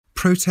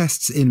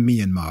Protests in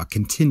Myanmar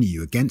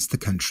continue against the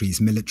country's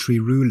military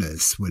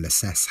rulers. We'll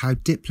assess how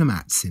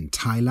diplomats in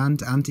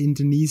Thailand and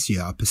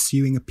Indonesia are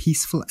pursuing a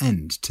peaceful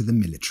end to the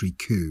military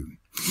coup.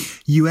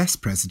 US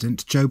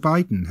President Joe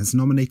Biden has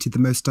nominated the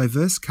most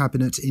diverse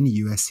cabinet in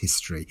US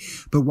history,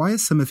 but why are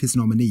some of his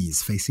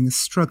nominees facing a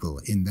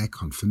struggle in their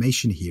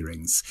confirmation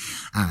hearings?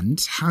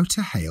 And how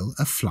to hail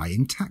a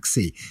flying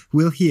taxi.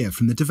 We'll hear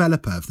from the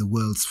developer of the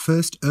world's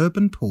first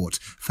urban port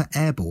for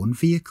airborne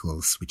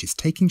vehicles, which is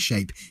taking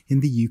shape in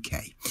the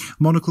UK.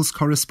 Monocle's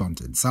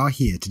correspondents are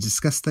here to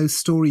discuss those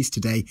stories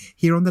today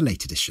here on the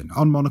Late Edition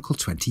on Monocle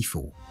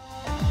 24.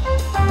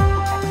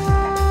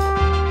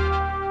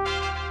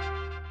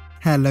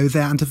 Hello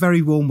there and a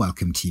very warm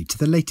welcome to you to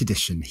the Late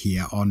Edition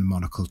here on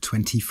Monocle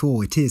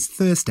 24. It is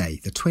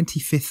Thursday, the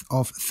 25th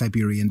of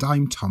February, and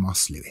I'm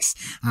Thomas Lewis.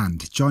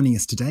 And joining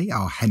us today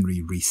are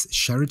Henry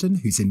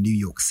Rees-Sheridan, who's in New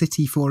York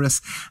City for us,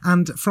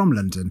 and from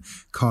London,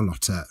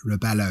 Carlotta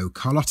Rebello.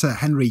 Carlotta,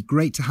 Henry,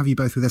 great to have you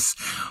both with us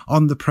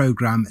on the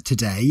programme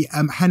today.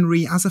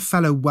 Henry, as a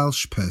fellow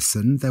Welsh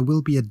person, there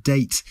will be a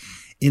date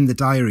in the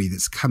diary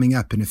that's coming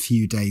up in a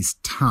few days'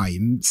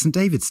 time, St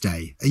David's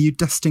Day. Are you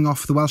dusting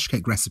off the Welsh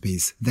cake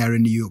recipes there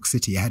in New York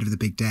City ahead of the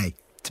big day?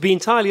 To be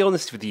entirely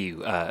honest with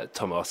you,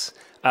 Thomas,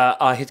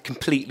 I had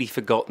completely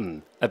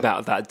forgotten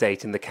about that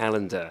date in the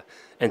calendar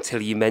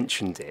until you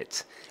mentioned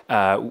it,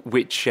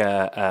 which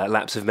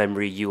lapse of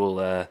memory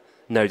you'll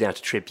no doubt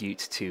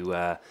attribute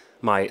to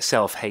my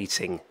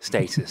self-hating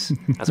status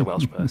as a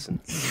Welsh person.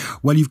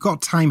 Well, you've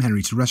got time,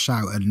 Henry, to rush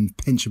out and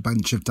pinch a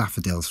bunch of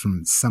daffodils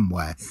from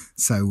somewhere.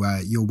 So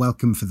you're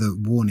welcome for the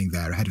warning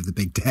there ahead of the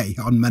big day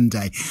on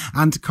Monday.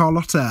 And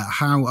Carlotta,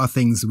 how are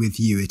things with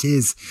you? It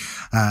is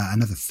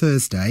another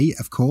Thursday,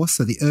 of course,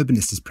 so The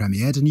Urbanist has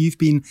premiered, and you've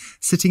been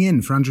sitting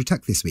in for Andrew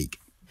Tuck this week.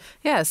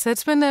 Yes,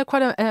 it's been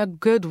quite a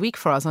good week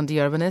for us on The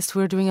Urbanist.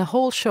 We're doing a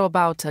whole show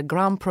about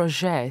Grand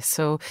Projet,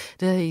 so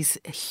these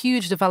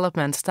huge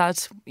developments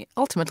that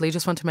ultimately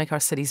just want to make our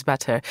cities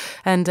better.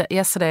 And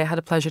yesterday I had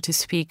a pleasure to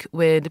speak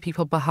with the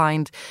people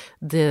behind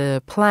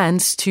the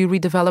plans to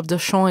redevelop the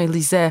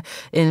Champs-Élysées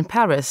in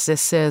Paris.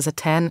 This is a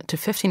 10 to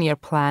 15-year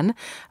plan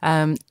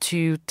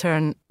to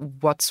turn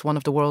what's one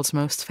of the world's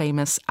most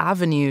famous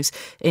avenues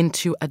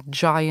into a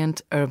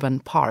giant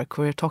urban park.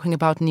 We're talking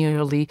about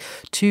nearly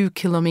 2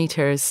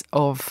 kilometers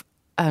of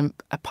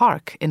a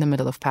park in the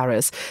middle of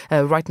Paris.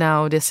 Right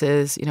now, this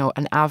is,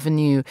 an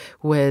avenue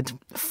with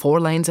 4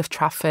 lanes of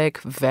traffic,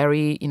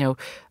 very,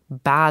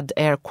 bad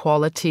air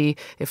quality,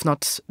 if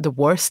not the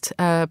worst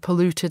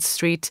polluted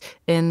street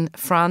in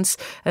France.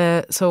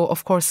 So,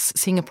 of course,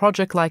 seeing a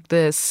project like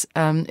this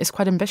is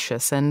quite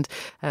ambitious and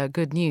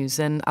good news.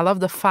 And I love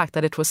the fact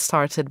that it was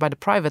started by the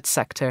private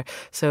sector.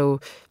 So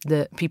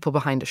the people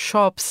behind the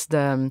shops,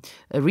 the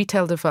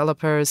retail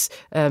developers,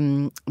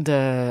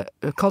 the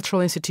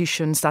cultural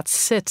institutions that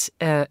sit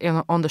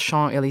on the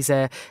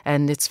Champs-Élysées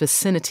and its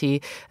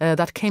vicinity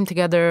that came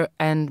together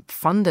and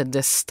funded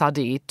this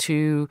study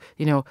to,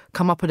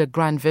 come up with a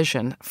grand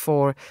vision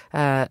for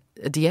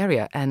the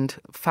area. And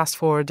fast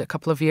forward a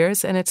couple of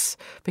years and it's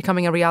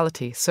becoming a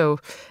reality. So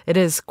it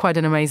is quite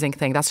an amazing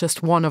thing. That's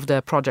just one of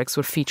the projects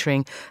we're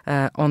featuring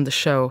on the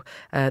show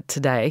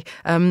today.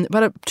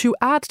 But to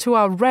add to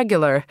our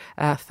regular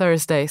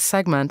Thursday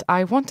segment,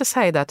 I want to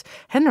say that,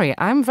 Henry,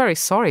 I'm very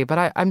sorry,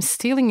 but I'm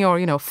stealing your,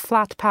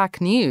 flat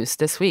pack news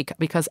this week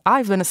because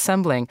I've been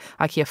assembling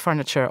IKEA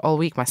furniture all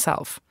week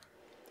myself.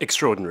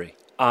 Extraordinary.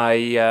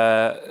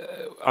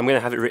 I'm going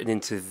to have it written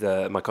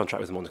into my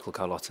contract with Monocle,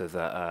 Carlotta,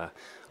 that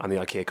I'm the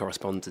IKEA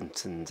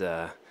correspondent, and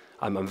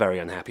I'm very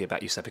unhappy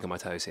about you stepping on my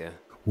toes here.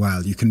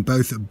 Well, you can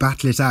both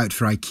battle it out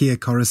for IKEA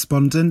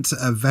correspondent,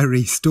 a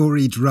very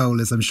storied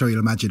role, as I'm sure you'll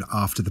imagine,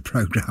 after the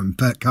programme.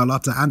 But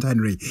Carlotta and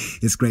Henry,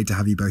 it's great to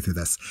have you both with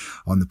us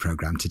on the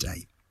programme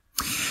today.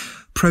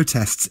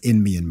 Protests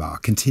in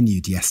Myanmar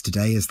continued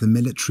yesterday as the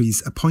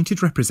military's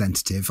appointed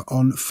representative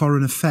on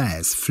foreign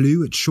affairs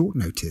flew at short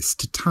notice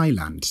to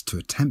Thailand to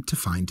attempt to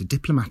find a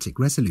diplomatic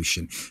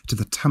resolution to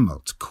the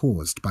tumult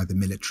caused by the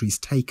military's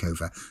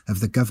takeover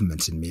of the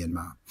government in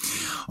Myanmar.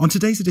 On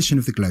today's edition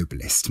of The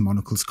Globalist,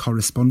 Monocle's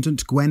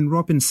correspondent Gwen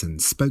Robinson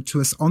spoke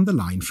to us on the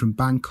line from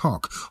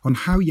Bangkok on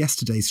how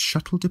yesterday's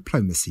shuttle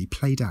diplomacy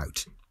played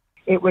out.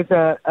 It was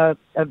a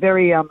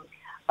very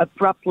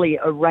abruptly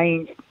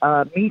arranged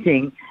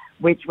meeting,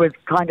 which was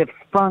kind of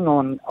sprung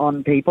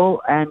on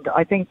people. And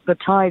I think the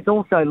Thais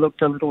also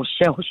looked a little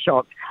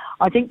shell-shocked.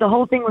 I think the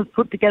whole thing was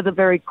put together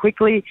very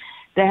quickly.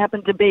 There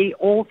happened to be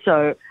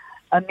also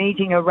a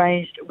meeting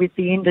arranged with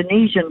the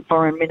Indonesian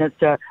foreign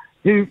minister,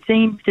 who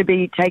seems to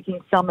be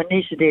taking some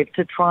initiative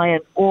to try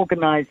and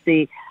organize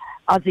the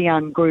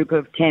ASEAN group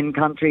of 10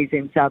 countries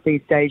in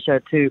Southeast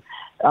Asia to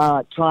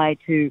try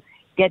to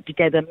get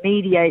together,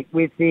 mediate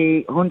with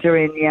the junta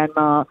in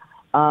Myanmar,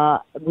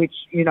 which,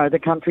 the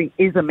country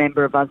is a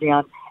member of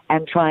ASEAN,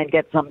 and try and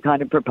get some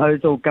kind of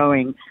proposal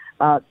going.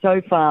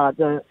 So far,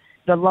 the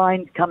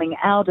lines coming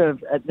out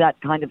of that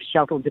kind of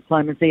shuttle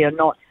diplomacy are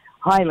not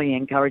highly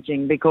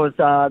encouraging because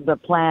the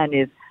plan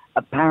is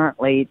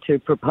apparently to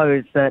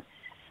propose that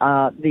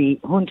the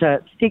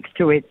junta sticks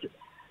to its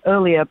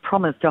earlier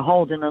promised to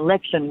hold an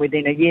election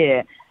within a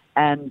year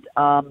and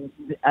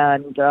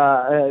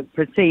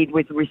proceed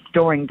with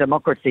restoring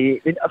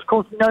democracy. Of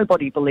course,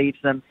 nobody believes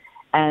them,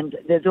 and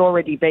there's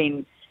already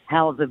been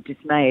howls of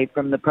dismay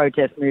from the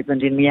protest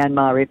movement in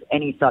Myanmar if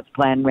any such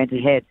plan went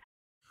ahead.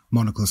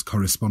 Monocle's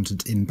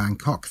correspondent in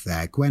Bangkok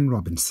there, Gwen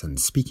Robinson,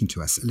 speaking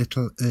to us a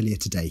little earlier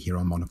today here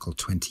on Monocle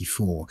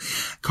 24.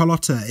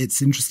 Carlotta,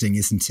 it's interesting,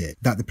 isn't it,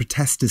 that the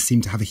protesters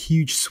seem to have a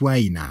huge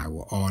sway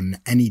now on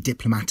any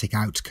diplomatic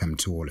outcome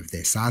to all of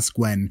this. As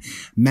Gwen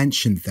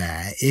mentioned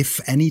there, if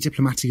any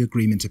diplomatic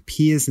agreement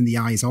appears in the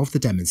eyes of the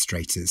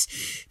demonstrators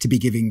to be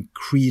giving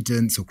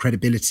credence or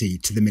credibility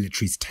to the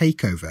military's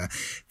takeover,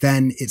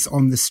 then it's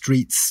on the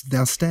streets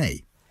they'll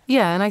stay.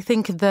 Yeah, and I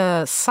think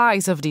the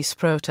size of these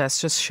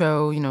protests just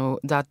show,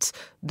 that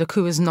the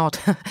coup is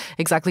not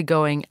exactly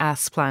going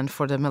as planned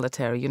for the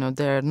military.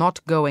 They're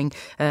not going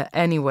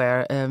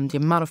anywhere. The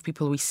amount of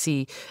people we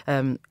see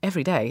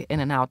every day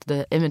in and out,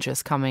 the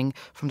images coming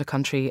from the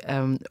country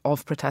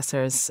of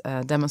protesters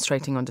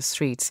demonstrating on the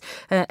streets.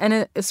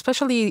 And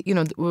especially,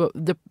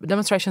 the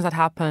demonstrations that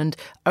happened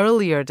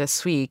earlier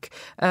this week,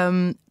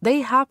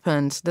 they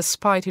happened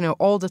despite,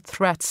 all the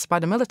threats by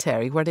the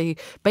military, where they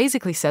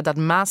basically said that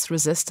mass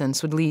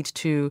resistance would lead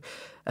to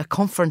a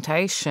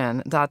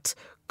confrontation that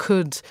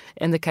could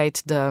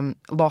indicate the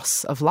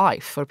loss of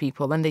life for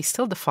people, and they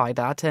still defy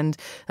that and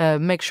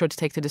make sure to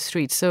take to the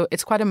streets. So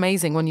it's quite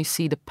amazing when you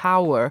see the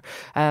power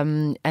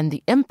and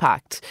the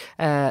impact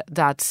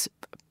that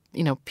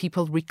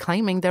people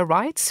reclaiming their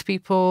rights,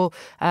 people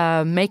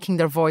making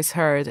their voice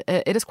heard.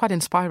 It is quite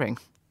inspiring.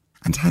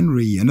 And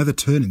Henry, another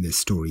turn in this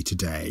story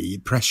today.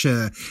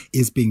 Pressure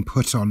is being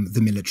put on the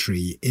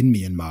military in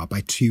Myanmar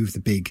by two of the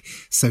big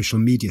social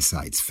media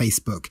sites,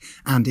 Facebook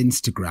and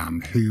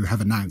Instagram, who have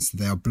announced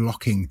that they are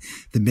blocking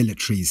the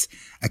military's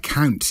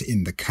account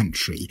in the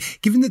country.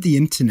 Given that the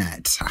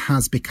internet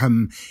has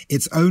become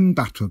its own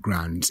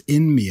battleground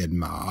in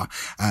Myanmar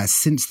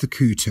since the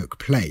coup took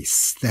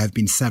place, there have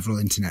been several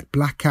internet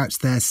blackouts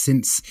there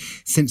since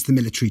the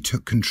military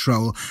took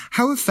control.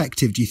 How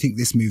effective do you think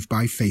this move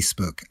by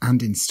Facebook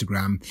and Instagram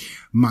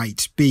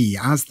might be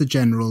as the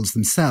generals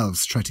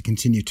themselves try to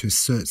continue to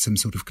assert some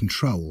sort of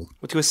control?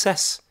 Well, to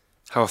assess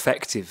how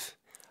effective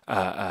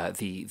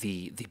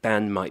the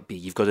ban might be,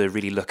 you've got to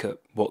really look at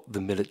what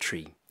the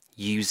military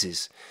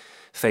uses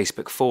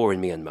Facebook for in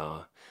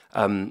Myanmar.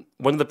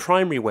 One of the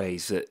primary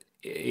ways that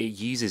it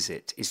uses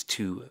it is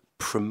to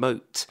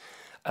promote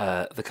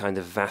the kind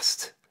of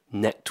vast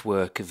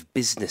network of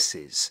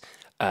businesses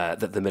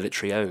that the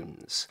military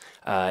owns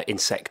in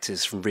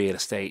sectors from real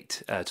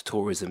estate to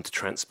tourism to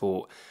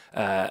transport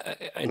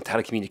and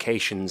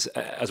telecommunications,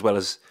 as well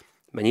as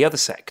many other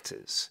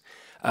sectors.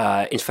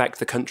 In fact,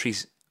 the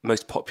country's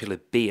most popular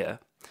beer,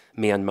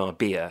 Myanmar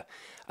beer,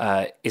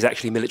 is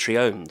actually military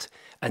owned.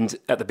 And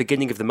at the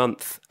beginning of the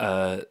month,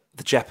 the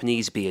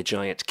Japanese beer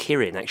giant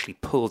Kirin actually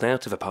pulled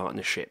out of a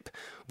partnership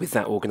with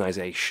that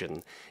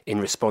organisation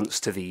in response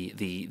to the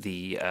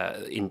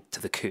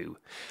coup.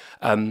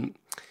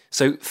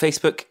 So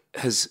Facebook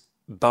has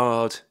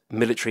barred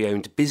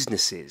military-owned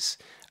businesses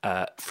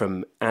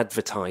from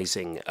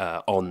advertising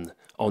on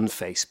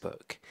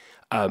Facebook,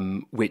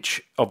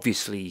 which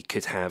obviously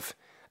could have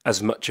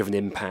as much of an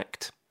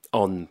impact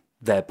on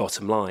their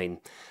bottom line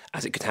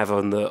as it could have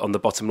on the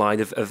bottom line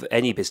of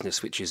any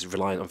business which is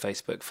reliant on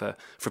Facebook for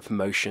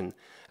promotion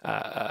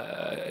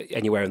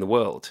anywhere in the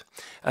world.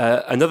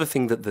 Another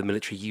thing that the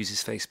military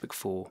uses Facebook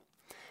for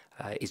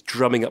is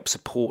drumming up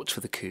support for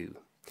the coup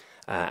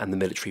and the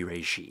military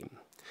regime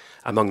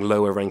among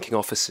lower-ranking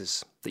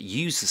officers that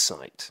use the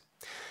site.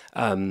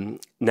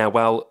 Now,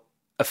 while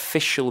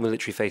official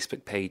military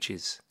Facebook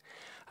pages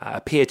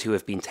appear to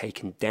have been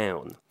taken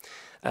down,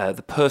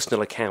 the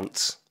personal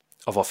accounts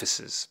of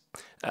officers,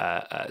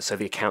 so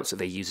the accounts that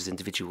they use as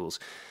individuals,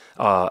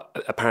 are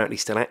apparently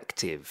still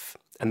active,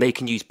 and they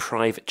can use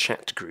private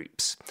chat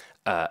groups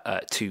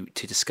to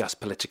discuss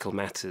political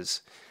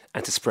matters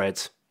and to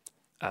spread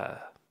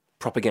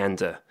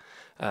propaganda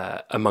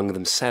among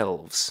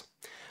themselves.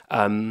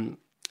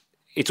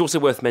 It's also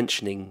worth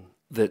mentioning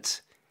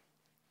that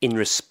in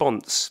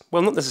response,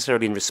 well, not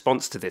necessarily in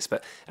response to this,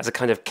 but as a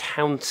kind of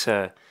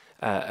counter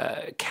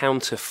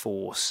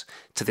force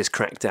to this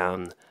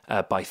crackdown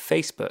by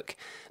Facebook,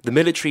 the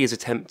military is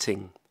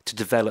attempting to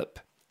develop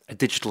a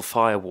digital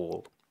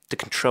firewall to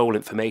control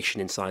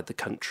information inside the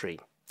country,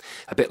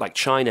 a bit like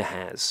China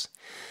has.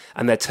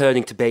 And they're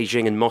turning to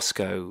Beijing and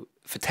Moscow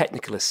for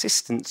technical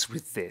assistance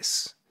with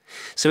this.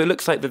 So it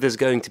looks like that there's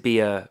going to be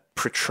a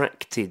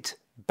protracted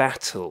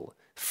battle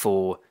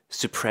for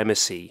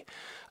supremacy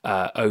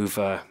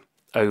over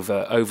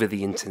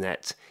the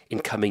internet in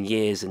coming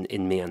years in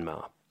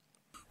Myanmar.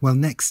 Well,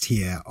 next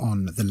here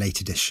on the late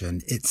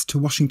edition, it's to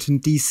Washington,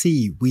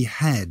 D.C. we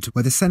head,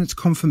 where the Senate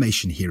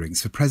confirmation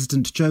hearings for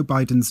President Joe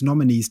Biden's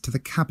nominees to the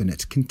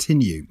cabinet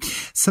continue.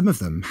 Some of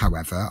them,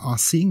 however, are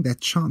seeing their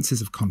chances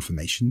of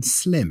confirmation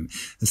slim,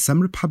 as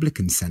some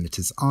Republican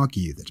senators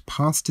argue that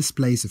past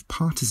displays of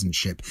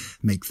partisanship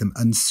make them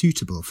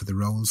unsuitable for the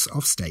roles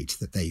of state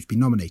that they've been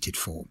nominated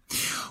for.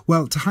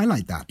 Well, to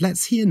highlight that,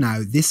 let's hear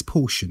now this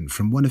portion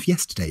from one of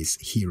yesterday's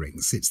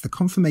hearings. It's the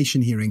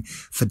confirmation hearing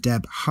for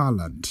Deb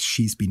Haaland.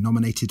 She's been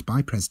nominated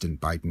by President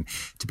Biden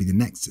to be the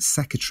next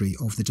Secretary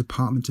of the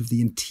Department of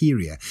the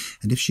Interior.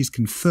 And if she's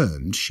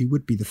confirmed, she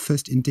would be the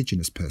first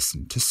Indigenous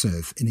person to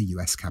serve in a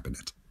US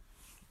cabinet.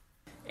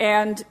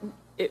 And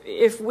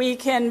if we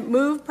can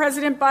move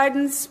President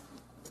Biden's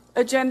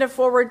agenda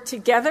forward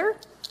together,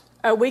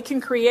 we can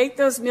create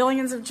those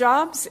millions of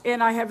jobs.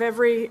 And I have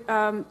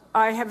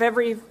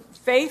every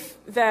faith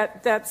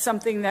that that's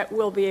something that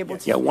we'll be able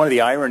to. Yeah, one of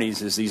the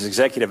ironies is these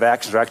executive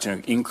actions are actually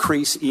going to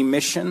increase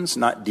emissions,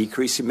 not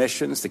decrease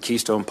emissions. The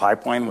Keystone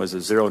Pipeline was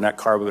a zero net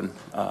carbon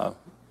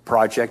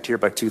project here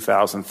by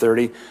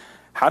 2030.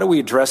 How do we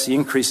address the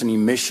increase in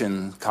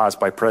emission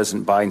caused by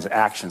President Biden's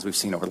actions we've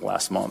seen over the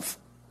last month?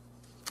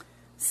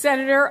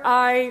 Senator,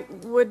 I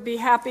would be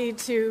happy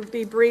to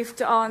be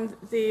briefed on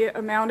the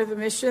amount of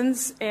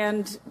emissions,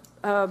 and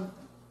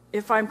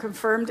if I'm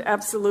confirmed,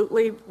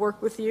 absolutely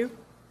work with you.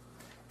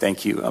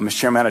 Thank you. Mr.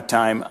 Chairman, I'm out of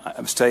time. I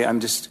must tell you,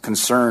 I'm just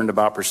concerned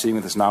about proceeding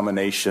with this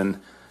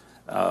nomination.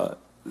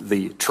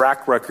 The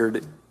track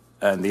record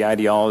and the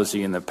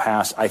ideology in the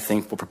past, I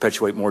think, will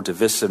perpetuate more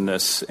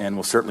divisiveness and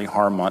will certainly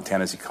harm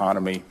Montana's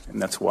economy,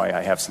 and that's why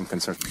I have some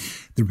concerns.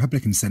 The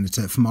Republican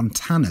senator for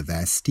Montana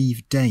there,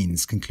 Steve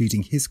Daines,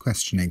 concluding his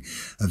questioning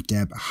of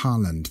Deb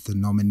Haaland, the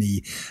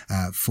nominee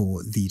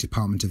for the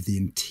Department of the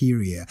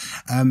Interior.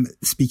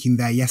 Speaking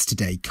there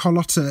yesterday,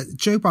 Carlotta,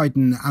 Joe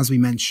Biden, as we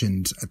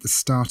mentioned at the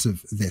start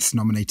of this,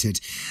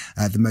 nominated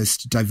the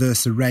most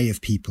diverse array of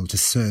people to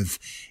serve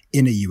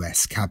in a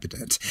US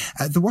cabinet.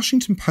 The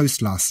Washington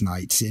Post last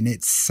night, in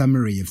its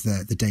summary of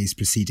the day's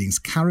proceedings,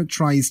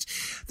 characterised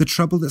the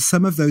trouble that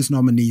some of those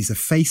nominees are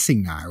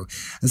facing now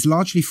as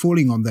largely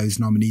falling on those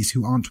nominees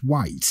who aren't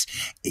white.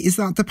 Is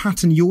that the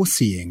pattern you're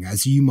seeing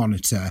as you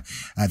monitor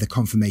the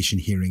confirmation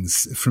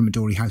hearings from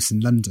Midori House in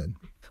London?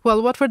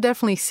 Well, what we're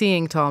definitely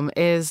seeing, Tom,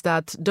 is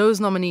that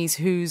those nominees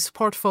whose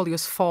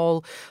portfolios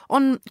fall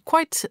on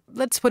quite,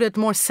 let's put it,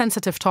 more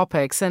sensitive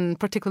topics, and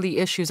particularly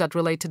issues that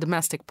relate to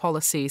domestic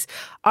policies,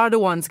 are the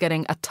ones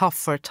getting a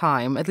tougher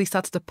time. At least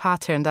that's the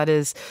pattern that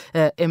is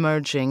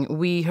emerging.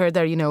 We heard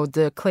there,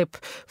 the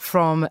clip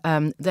from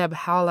Deb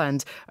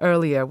Haaland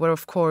earlier, where,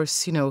 of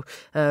course,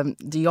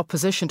 the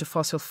opposition to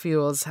fossil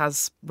fuels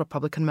has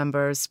Republican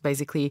members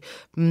basically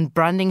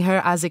branding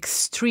her as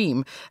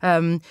extreme.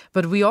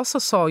 But we also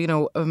saw,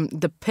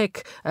 the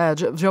pick,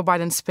 Joe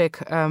Biden's pick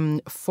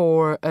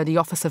for the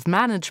Office of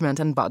Management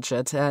and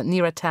Budget,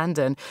 Neera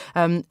Tanden,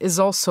 is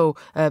also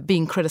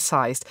being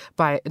criticised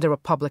by the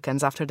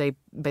Republicans after they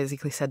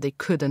basically said they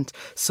couldn't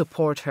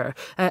support her.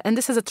 And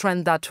this is a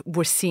trend that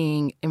we're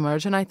seeing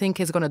emerge, and I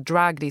think is going to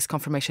drag these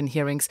confirmation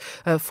hearings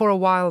for a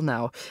while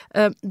now.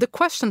 The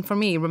question for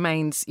me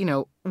remains,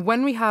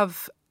 when we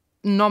have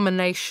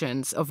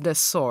nominations of this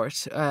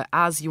sort,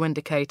 as you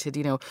indicated,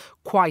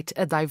 quite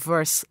a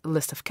diverse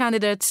list of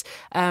candidates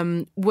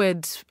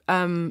with,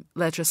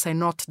 let's just say,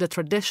 not the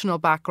traditional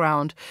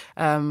background,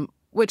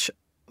 which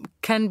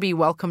can be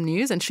welcome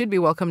news and should be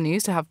welcome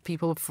news to have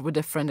people with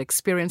different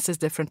experiences,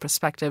 different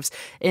perspectives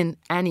in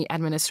any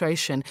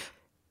administration.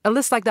 A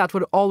list like that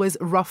would always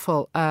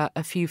ruffle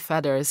a few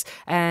feathers,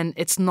 and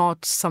it's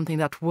not something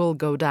that will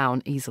go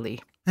down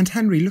easily. And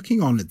Henry,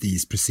 looking on at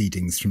these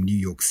proceedings from New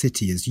York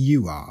City as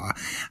you are,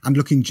 and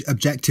looking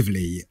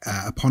objectively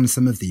upon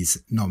some of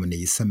these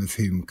nominees, some of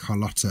whom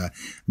Carlotta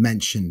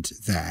mentioned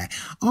there,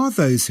 are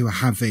those who are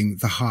having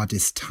the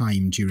hardest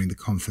time during the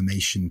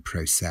confirmation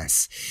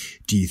process,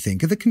 do you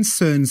think? Are the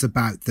concerns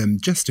about them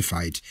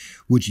justified,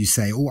 would you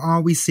say? Or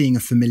are we seeing a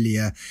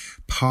familiar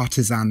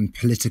partisan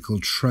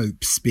political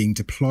tropes being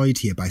deployed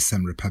here by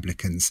some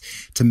Republicans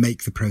to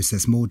make the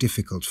process more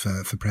difficult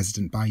for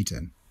President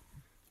Biden?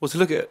 Well, to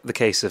look at the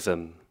case of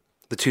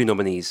the two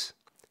nominees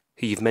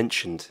who you've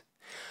mentioned,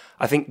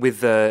 I think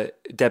with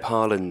Deb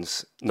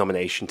Haaland's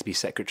nomination to be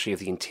Secretary of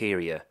the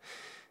Interior,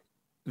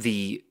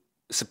 the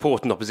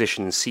support and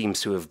opposition seems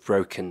to have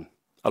broken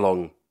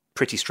along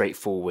pretty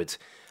straightforward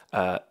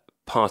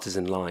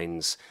partisan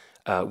lines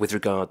with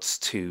regards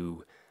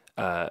to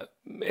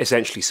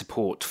essentially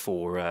support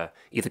for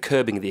either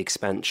curbing the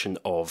expansion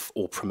of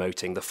or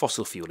promoting the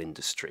fossil fuel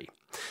industry.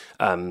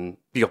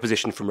 The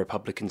opposition from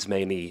Republicans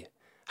mainly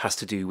has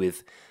to do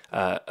with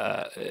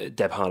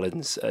Deb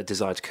Haaland's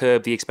desire to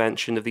curb the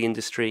expansion of the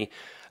industry.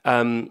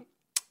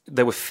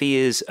 There were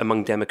fears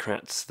among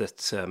Democrats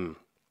that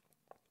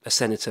a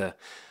senator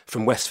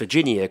from West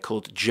Virginia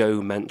called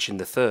Joe Manchin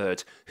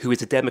III, who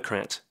is a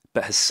Democrat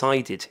but has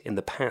sided in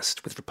the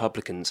past with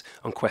Republicans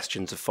on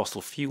questions of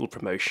fossil fuel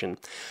promotion,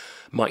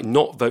 might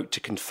not vote to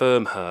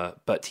confirm her,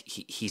 but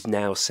he's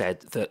now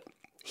said that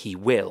he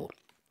will.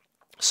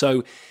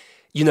 So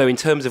in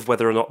terms of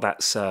whether or not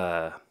that's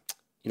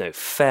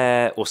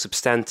fair or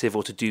substantive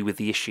or to do with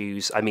the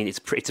issues, I mean, it's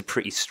a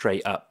pretty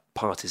straight up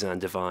partisan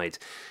divide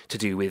to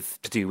do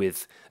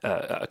with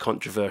a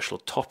controversial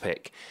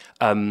topic.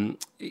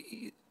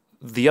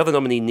 The other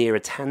nominee, Neera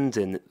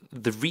Tanden,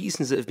 the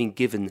reasons that have been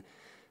given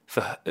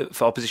for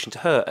opposition to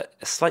her are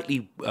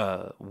slightly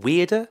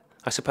weirder,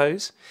 I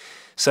suppose.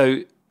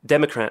 So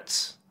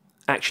Democrats,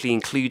 actually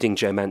including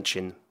Joe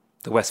Manchin,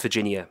 the West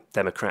Virginia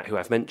Democrat who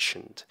I've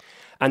mentioned,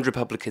 and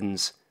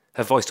Republicans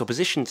have voiced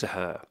opposition to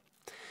her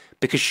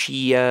because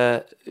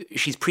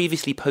she's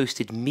previously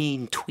posted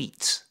mean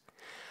tweets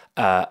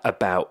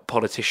about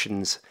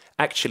politicians,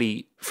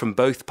 actually from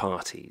both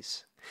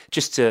parties.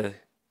 Just to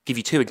give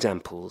you two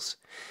examples,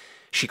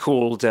 she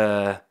called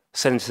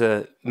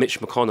Senator Mitch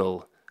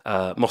McConnell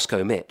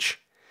Moscow Mitch,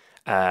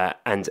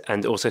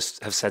 and also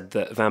have said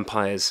that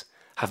vampires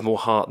have more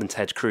heart than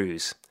Ted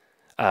Cruz.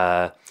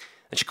 And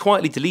she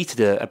quietly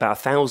deleted about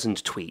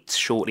 1,000 tweets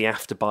shortly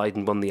after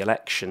Biden won the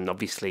election.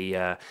 Obviously,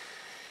 her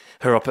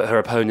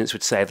opponents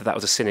would say that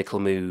was a cynical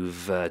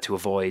move to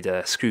avoid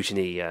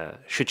scrutiny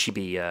should she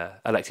be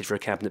elected for a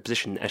cabinet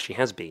position, as she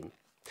has been.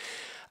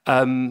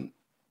 I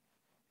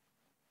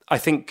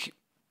think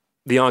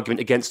the argument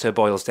against her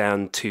boils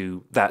down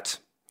to that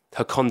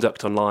her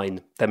conduct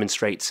online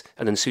demonstrates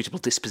an unsuitable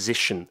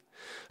disposition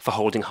for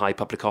holding high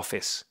public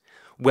office.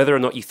 Whether or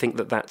not you think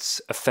that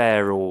that's a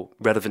fair or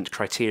relevant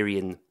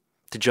criterion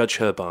to judge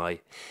her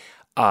by,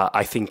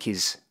 I think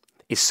is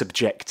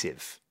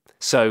subjective.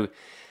 So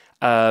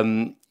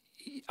I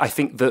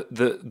think that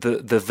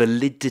the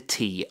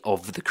validity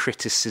of the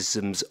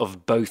criticisms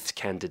of both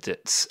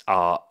candidates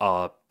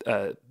are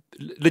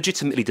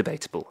legitimately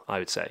debatable, I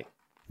would say.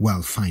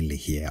 Well, finally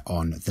here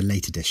on The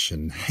Late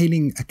Edition,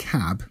 hailing a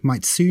cab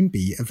might soon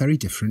be a very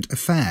different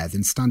affair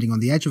than standing on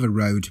the edge of a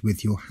road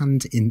with your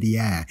hand in the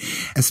air,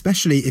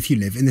 especially if you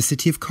live in the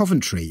city of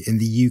Coventry in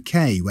the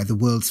UK, where the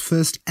world's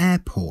first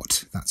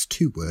airport, that's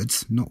 2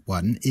 words, not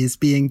one, is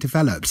being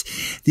developed.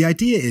 The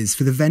idea is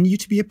for the venue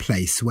to be a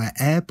place where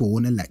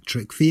airborne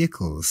electric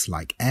vehicles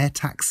like air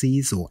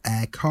taxis or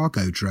air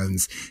cargo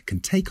drones can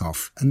take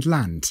off and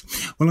land.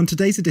 Well, on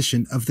today's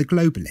edition of The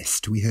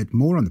Globalist, we heard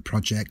more on the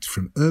project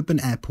from Urban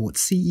Airport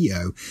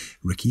CEO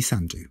Ricky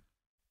Sandhu.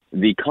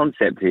 The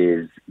concept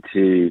is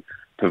to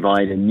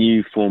provide a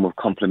new form of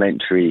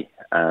complementary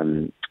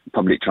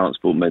public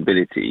transport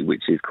mobility,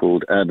 which is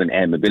called urban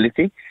air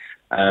mobility.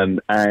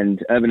 And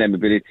urban air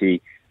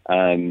mobility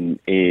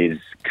is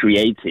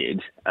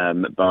created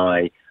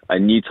by a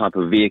new type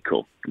of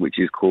vehicle, which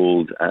is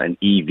called an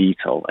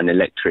eVTOL, an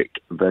electric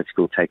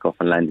vertical takeoff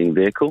and landing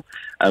vehicle,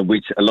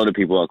 which a lot of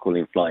people are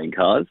calling flying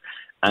cars.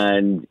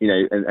 And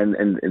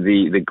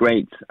the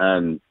great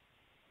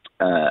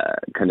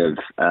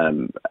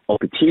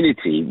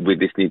opportunity with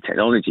this new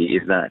technology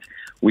is that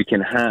we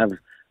can have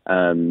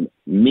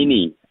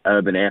mini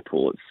urban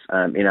airports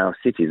in our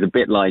cities, a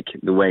bit like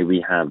the way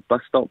we have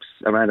bus stops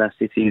around our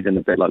cities and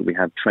a bit like we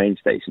have train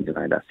stations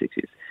around our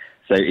cities.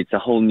 So it's a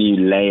whole new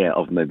layer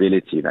of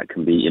mobility that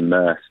can be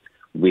immersed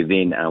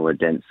within our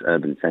dense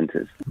urban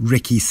centres.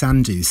 Ricky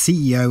Sandhu,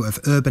 CEO of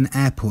Urban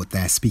Airport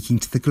there, speaking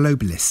to The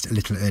Globalist a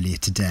little earlier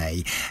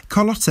today.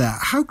 Carlotta,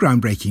 how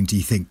groundbreaking do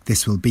you think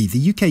this will be?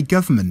 The UK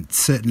government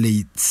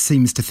certainly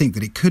seems to think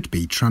that it could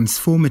be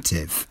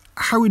transformative.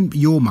 How, in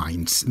your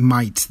mind,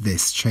 might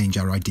this change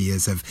our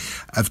ideas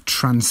of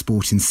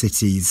transport in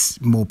cities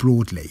more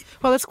broadly?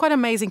 Well, it's quite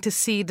amazing to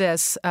see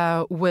this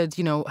with,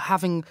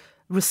 having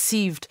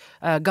received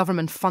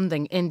government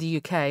funding in the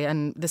UK,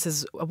 and this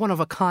is a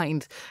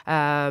one-of-a-kind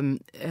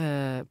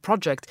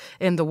project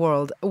in the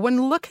world.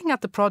 When looking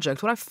at the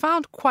project, what I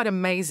found quite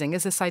amazing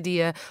is this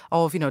idea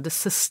of, the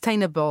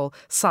sustainable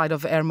side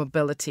of air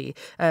mobility.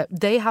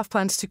 They have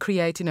plans to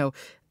create,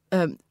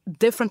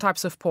 different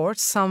types of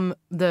ports. Some,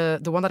 the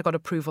one that got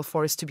approval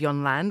for is to be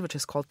on land, which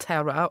is called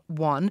Terra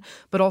 1,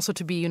 but also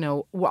to be,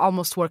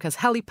 almost work as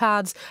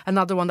helipads.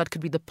 Another one that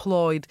could be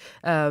deployed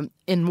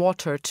in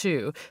water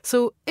too.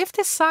 So if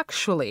this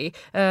actually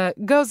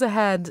goes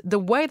ahead the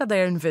way that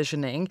they're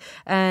envisioning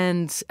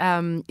and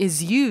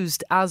is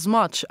used as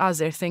much as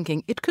they're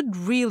thinking, it could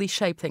really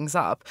shape things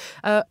up.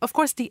 Of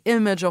course, the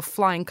image of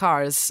flying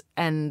cars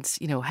and,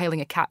 hailing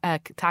a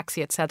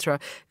taxi, etc.,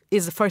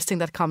 is the first thing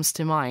that comes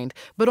to mind.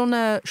 But on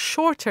a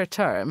shorter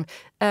term,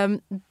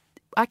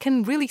 I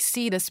can really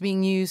see this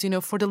being used,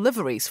 for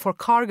deliveries, for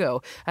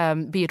cargo,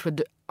 be it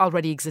with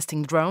already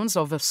existing drones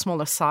of a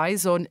smaller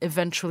size or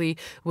eventually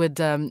with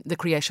the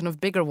creation of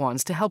bigger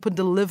ones to help with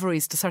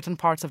deliveries to certain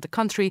parts of the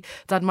country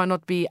that might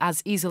not be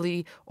as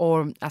easily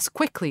or as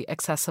quickly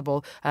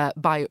accessible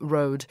by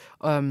road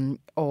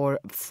or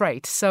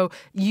freight. So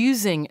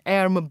using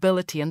air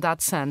mobility in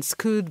that sense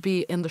could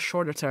be, in the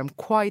shorter term,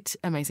 quite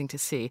amazing to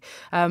see.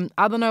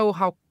 I don't know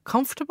how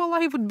comfortable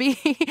I would be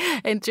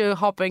into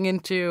hopping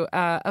into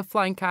a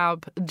flying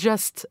cab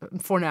just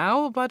for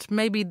now, but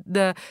maybe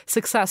the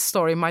success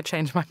story might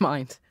change my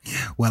mind.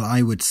 Well,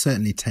 I would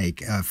certainly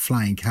take a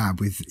flying cab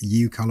with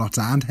you,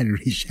 Carlotta, and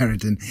Henry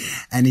Sheridan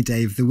any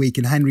day of the week.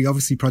 And Henry,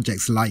 obviously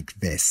projects like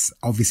this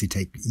obviously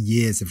take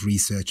years of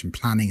research and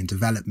planning and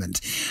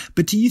development.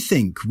 But do you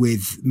think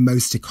with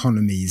most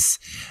economies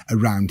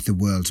around the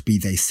world, be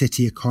they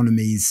city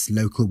economies,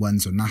 local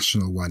ones or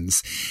national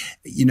ones,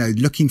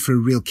 looking for a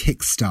real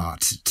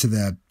kickstart to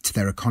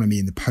their economy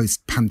in the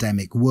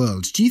post-pandemic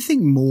world, do you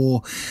think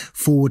more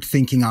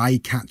forward-thinking,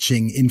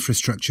 eye-catching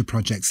infrastructure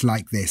projects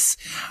like this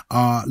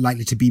are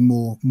likely to be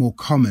more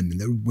common,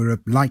 that we're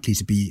likely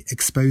to be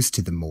exposed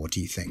to them more, do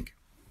you think?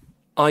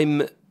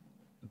 I'm,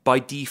 by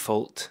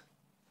default,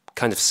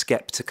 kind of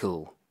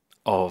sceptical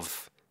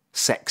of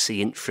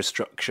sexy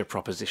infrastructure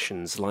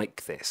propositions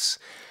like this,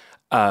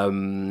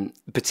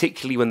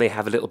 particularly when they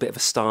have a little bit of a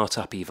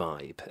start-up-y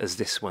vibe, as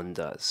this one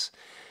does.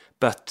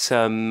 But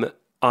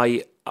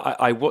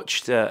I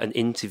watched an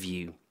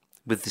interview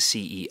with the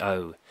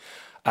CEO,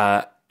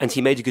 and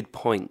he made a good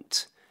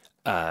point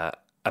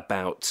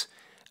about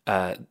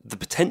the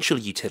potential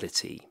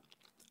utility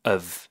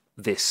of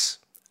this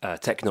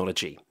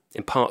technology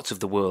in parts of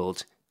the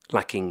world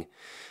lacking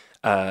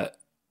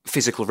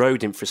physical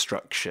road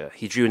infrastructure.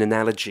 He drew an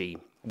analogy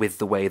with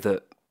the way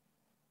that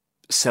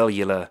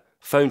cellular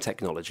phone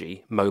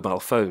technology, mobile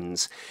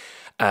phones,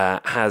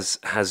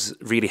 has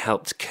really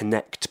helped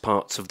connect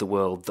parts of the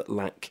world that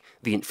lack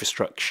the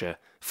infrastructure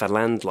for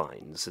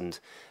landlines,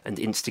 and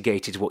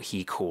instigated what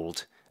he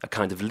called a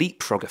kind of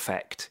leapfrog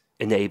effect,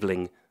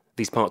 enabling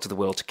these parts of the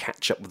world to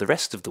catch up with the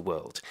rest of the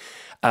world.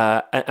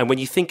 And when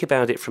you think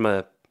about it from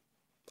a,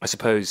 I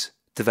suppose,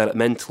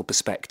 developmental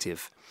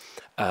perspective,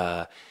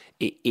 I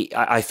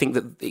think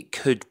that it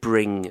could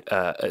bring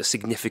a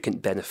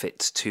significant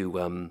benefit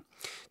to,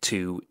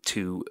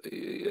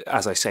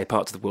 as I say,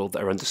 parts of the world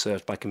that are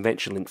underserved by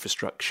conventional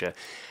infrastructure.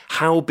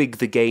 How big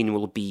the gain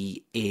will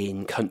be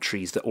in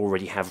countries that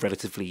already have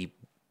relatively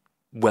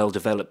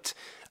well-developed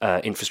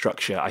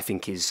infrastructure, I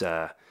think is...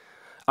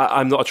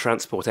 I'm not a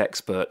transport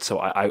expert, so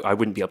I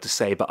wouldn't be able to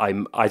say, but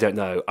I don't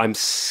know. I'm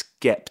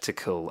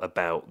sceptical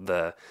about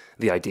the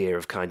idea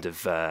of kind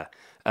of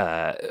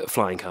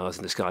flying cars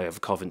in the sky over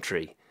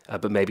Coventry.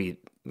 But maybe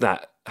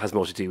that has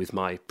more to do with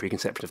my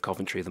preconception of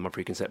Coventry than my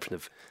preconception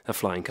of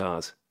flying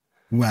cars.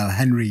 Well,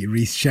 Henry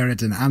Rees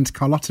Sheridan and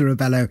Carlotta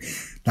Rebello,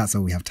 that's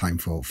all we have time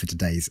for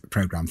today's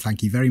programme.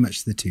 Thank you very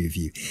much to the two of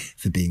you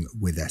for being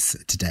with us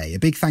today. A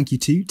big thank you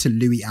too to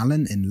Louis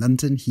Allen in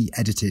London. He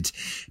edited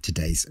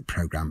today's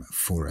programme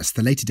for us.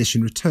 The late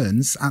edition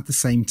returns at the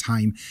same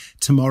time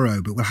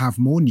tomorrow, but we'll have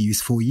more news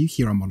for you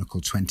here on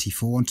Monocle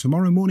 24 on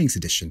tomorrow morning's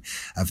edition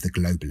of The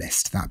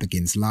Globalist. That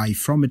begins live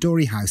from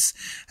Midori House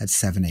at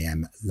 7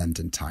 a.m.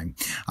 London time.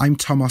 I'm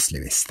Thomas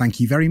Lewis. Thank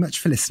you very much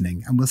for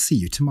listening, and we'll see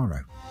you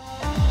tomorrow.